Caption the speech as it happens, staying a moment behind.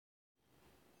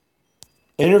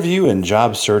Interview and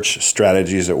job search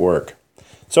strategies at work.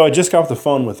 So I just got off the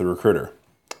phone with a recruiter,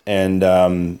 and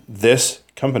this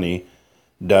company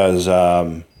does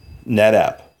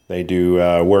NetApp. They do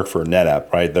work for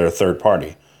NetApp, right? They're a third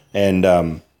party,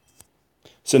 and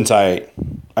since I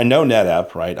know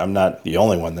NetApp, right? I'm not the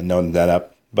only one that knows NetApp,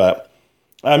 but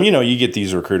you get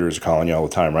these recruiters calling you all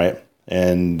the time, right?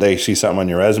 And they see something on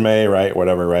your resume, right?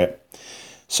 Whatever, right?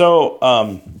 So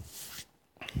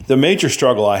the major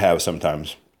struggle I have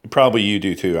sometimes, probably you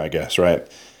do too, I guess, right,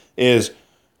 is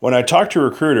when I talk to a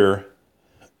recruiter,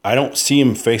 I don't see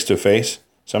him face to face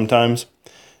sometimes.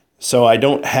 So I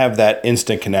don't have that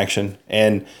instant connection.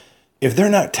 And if they're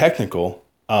not technical,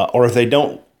 or if they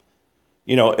don't,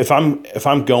 if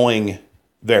I'm going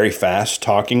very fast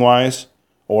talking wise,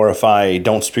 or if I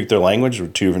don't speak their language,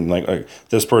 like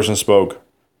this person spoke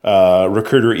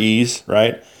recruiter ease,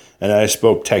 right? And I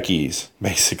spoke techie's,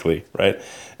 basically, right?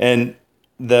 And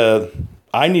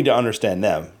I need to understand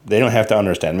them. They don't have to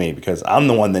understand me because I'm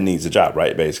the one that needs the job,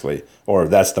 right? Basically, or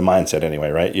that's the mindset anyway,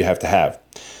 right? You have to have.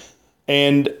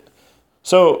 And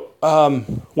so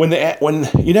when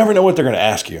you never know what they're going to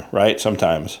ask you, right?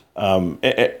 Sometimes,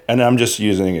 and I'm just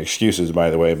using excuses, by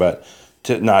the way, but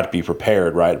to not be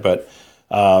prepared, right? But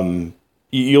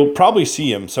you'll probably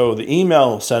see them. So the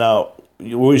email sent out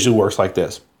usually works like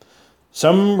this.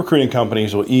 Some recruiting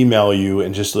companies will email you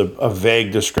in just a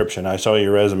vague description. I saw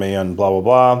your resume on blah,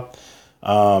 blah,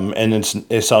 blah. And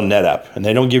it's on NetApp. And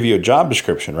they don't give you a job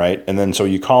description, right? And then so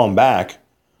you call them back,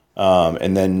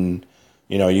 and then,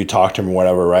 you talk to them or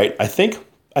whatever, right? I think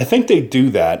they do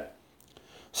that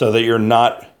so that you're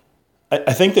not...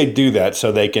 I think they do that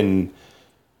so they can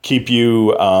keep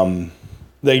you...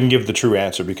 they can give the true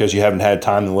answer because you haven't had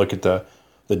time to look at the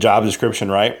job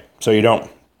description, right? So you don't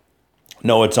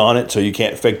know what's on it, so you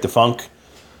can't fake the funk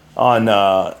on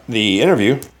the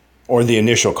interview or the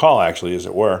initial call, actually, as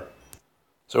it were.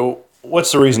 So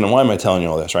what's the reason and why am I telling you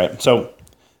all this, right? So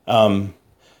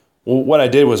what I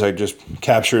did was I just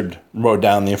wrote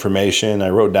down the information. I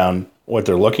wrote down what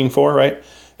they're looking for, right?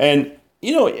 And,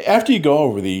 after you go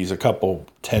over these a couple,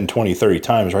 10, 20, 30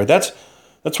 times, right, that's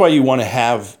why you want to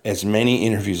have as many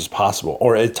interviews as possible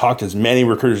or talk to as many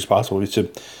recruiters as possible so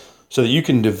that you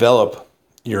can develop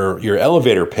your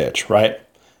elevator pitch, right?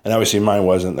 And obviously mine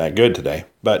wasn't that good today,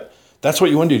 but that's what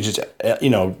you want to do. Just,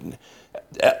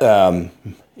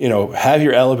 have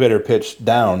your elevator pitch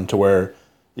down to where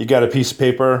you got a piece of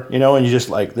paper, and you just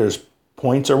there's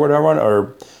points or whatever,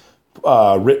 or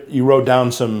you wrote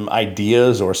down some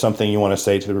ideas or something you want to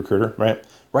say to the recruiter, right?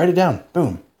 Write it down,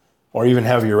 boom. Or even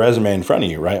have your resume in front of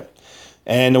you, right?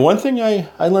 And the one thing I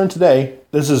learned today,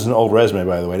 this is an old resume,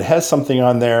 by the way, it has something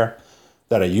on there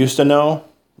that I used to know,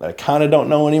 that I kind of don't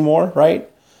know anymore, right?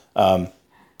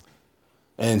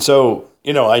 And so,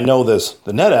 I know the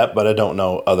NetApp, but I don't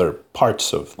know other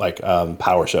parts of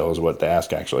PowerShell is what they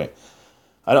ask, actually.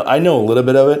 I know a little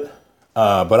bit of it,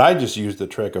 but I just use the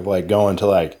trick of going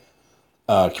to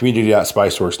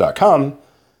community.spiceworks.com,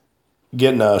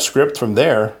 getting a script from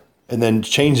there, and then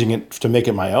changing it to make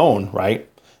it my own, right?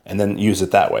 And then use it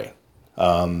that way.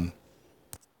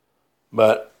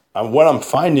 But what I'm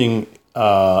finding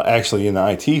actually in the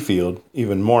IT field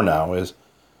even more now is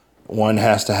one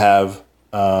has to have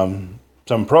some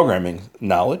programming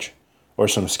knowledge or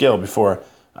some skill before.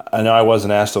 I know I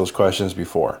wasn't asked those questions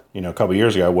before. A couple of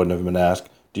years ago I wouldn't have been asked,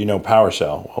 do you know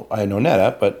PowerShell? Well, I know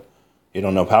NetApp, but you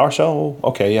don't know PowerShell? Well,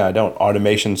 okay, yeah, I don't.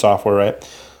 Automation software, right?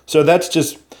 So that's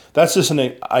just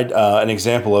an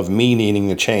example of me needing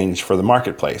to change for the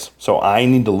marketplace. So I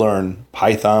need to learn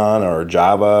Python or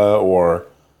Java or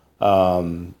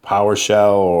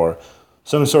PowerShell or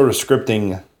some sort of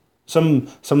scripting, some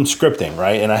scripting,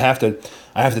 right? And I have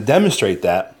to demonstrate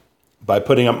that by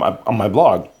putting up on my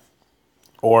blog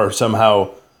or somehow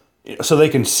so they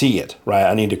can see it, right?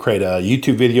 I need to create a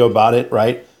YouTube video about it,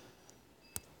 right?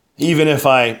 Even if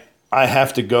I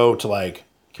have to go to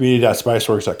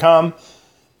community.spiceworks.com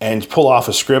and pull off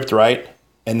a script, right?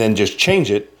 And then just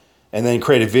change it and then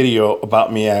create a video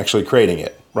about me actually creating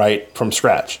it, right? From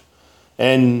scratch.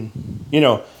 And, you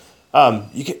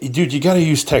got to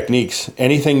use techniques,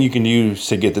 anything you can use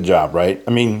to get the job, right?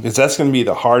 I mean, because that's going to be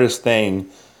the hardest thing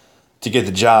to get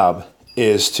the job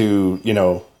is to,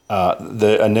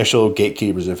 the initial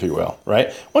gatekeepers, if you will,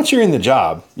 right? Once you're in the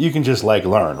job, you can just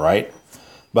learn, right?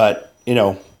 But,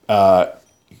 getting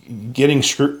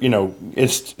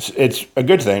it's a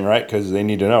good thing, right? Because they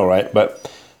need to know, right?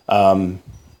 But,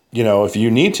 if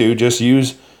you need to, just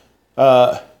use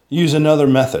another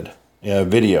method,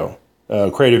 video,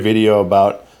 create a video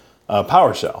about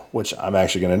PowerShell, which I'm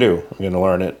actually going to do. I'm going to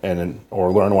learn it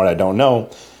or learn what I don't know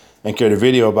and create a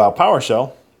video about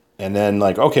PowerShell And then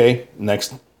like, okay,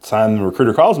 next time the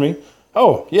recruiter calls me,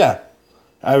 oh yeah,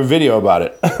 I have a video about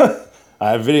it.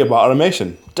 I have a video about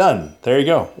automation. Done. There you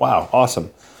go. Wow,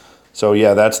 awesome. So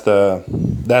yeah, that's the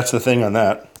thing on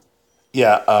that.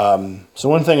 Yeah. So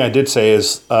one thing I did say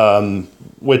is,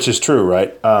 which is true,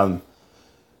 right? When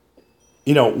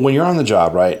you're on the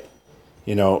job, right?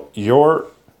 You're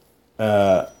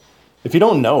if you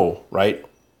don't know, right?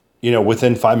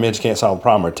 Within 5 minutes you can't solve a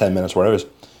problem, or 10 minutes, whatever it is.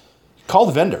 Call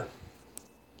the vendor.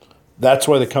 That's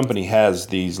why the company has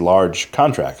these large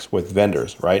contracts with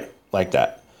vendors, right? Like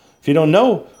that. If you don't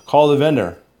know, call the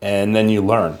vendor, and then you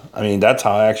learn. I mean, that's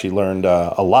how I actually learned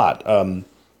a lot.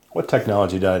 What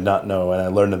technology did I not know, and I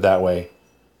learned it that way?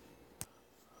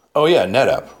 Oh yeah,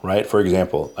 NetApp, right? For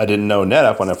example, I didn't know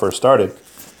NetApp when I first started,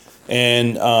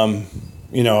 and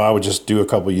I would just do a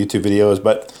couple YouTube videos,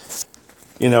 but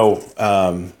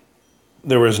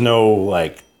there was no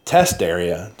like test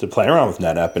area to play around with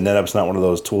NetApp, and NetApp's not one of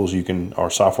those tools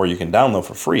or software you can download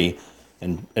for free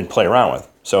and play around with.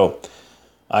 So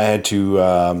I had to,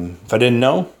 if I didn't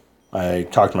know, I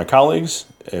talked to my colleagues.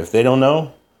 If they don't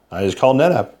know, I just called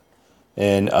NetApp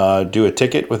and do a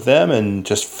ticket with them and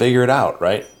just figure it out,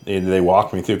 right? They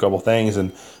walked me through a couple things,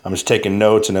 and I'm just taking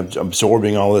notes and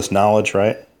absorbing all this knowledge,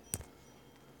 right?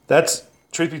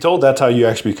 Truth be told, that's how you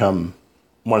actually become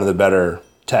one of the better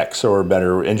techs or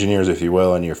better engineers, if you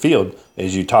will, in your field,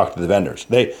 is you talk to the vendors.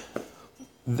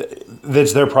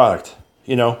 It's their product.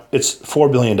 It's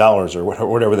 $4 billion or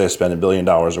whatever they spend, $1 billion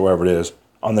or whatever it is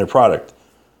on their product.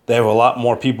 They have a lot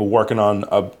more people working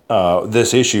on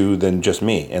this issue than just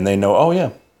me, and they know, oh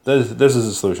yeah, this is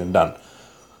the solution, done.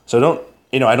 So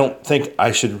I don't think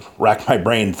I should rack my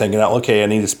brain thinking, okay, I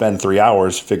need to spend 3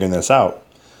 hours figuring this out.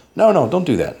 No, don't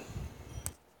do that.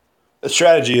 The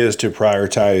strategy is to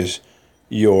prioritize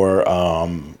your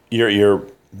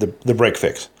the break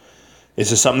fix.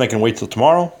 Is this something that can wait till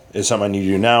tomorrow? Is it something I need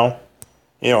to do now?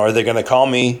 Are they going to call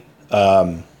me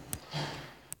from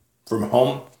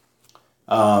home?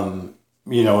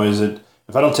 Is it,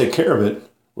 if I don't take care of it,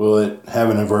 will it have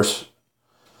an adverse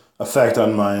effect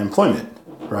on my employment,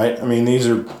 right? I mean, these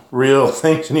are real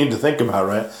things you need to think about,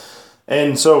 right?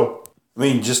 And so,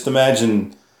 just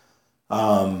imagine,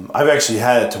 I've actually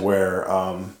had it to where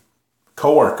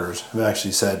coworkers have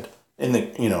actually said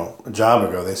a job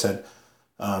ago, they said,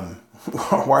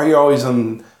 why are you always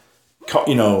on,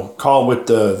 call with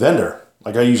the vendor?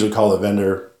 Like I usually call the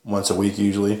vendor once a week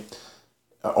usually,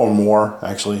 or more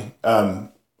actually. I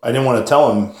didn't want to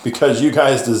tell them because you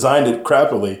guys designed it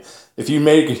crappily. If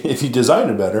you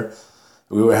designed it better,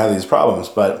 we would have these problems,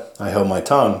 but I held my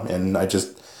tongue and I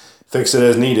just fixed it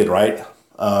as needed, right?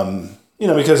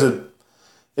 Because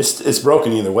it's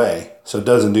broken either way. So it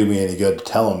doesn't do me any good to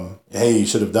tell them, hey, you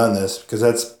should have done this, because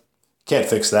can't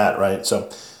fix that, right? So,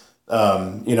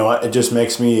 it just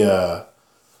makes me a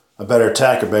better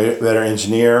tech, a better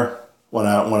engineer when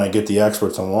I get the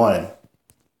experts online.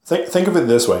 Think of it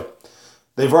this way.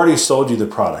 They've already sold you the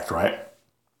product, right?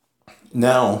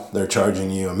 Now they're charging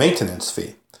you a maintenance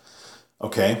fee.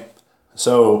 Okay?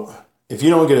 So if you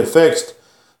don't get it fixed,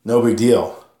 no big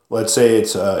deal. Let's say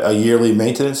it's a yearly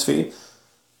maintenance fee.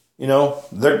 You're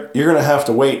going to have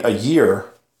to wait a year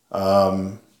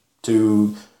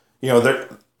to,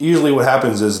 usually what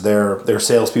happens is their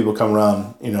salespeople come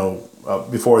around,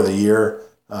 before the year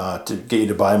to get you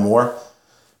to buy more.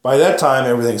 By that time,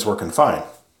 everything's working fine.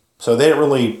 So they don't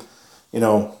really,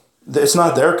 it's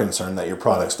not their concern that your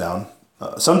product's down.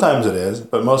 Sometimes it is,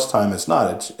 but most of the time it's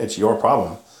not. It's your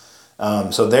problem.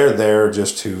 So they're there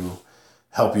just to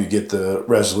help you get the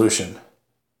resolution.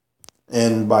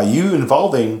 And by you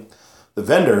involving the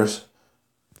vendors,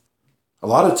 a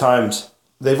lot of times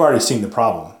they've already seen the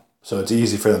problem. So it's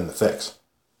easy for them to fix.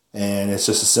 And it's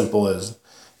just as simple as,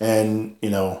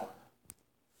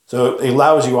 so it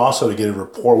allows you also to get a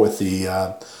rapport with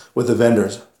the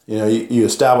vendors. You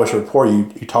establish a rapport, you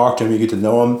talk to them, you get to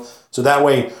know them. So that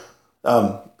way,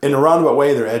 in a roundabout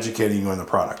way, they're educating you on the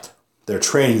product. They're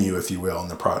training you, if you will, on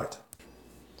the product.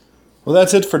 Well,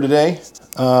 that's it for today.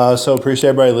 So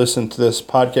appreciate everybody listening to this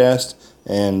podcast,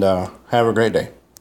 and have a great day.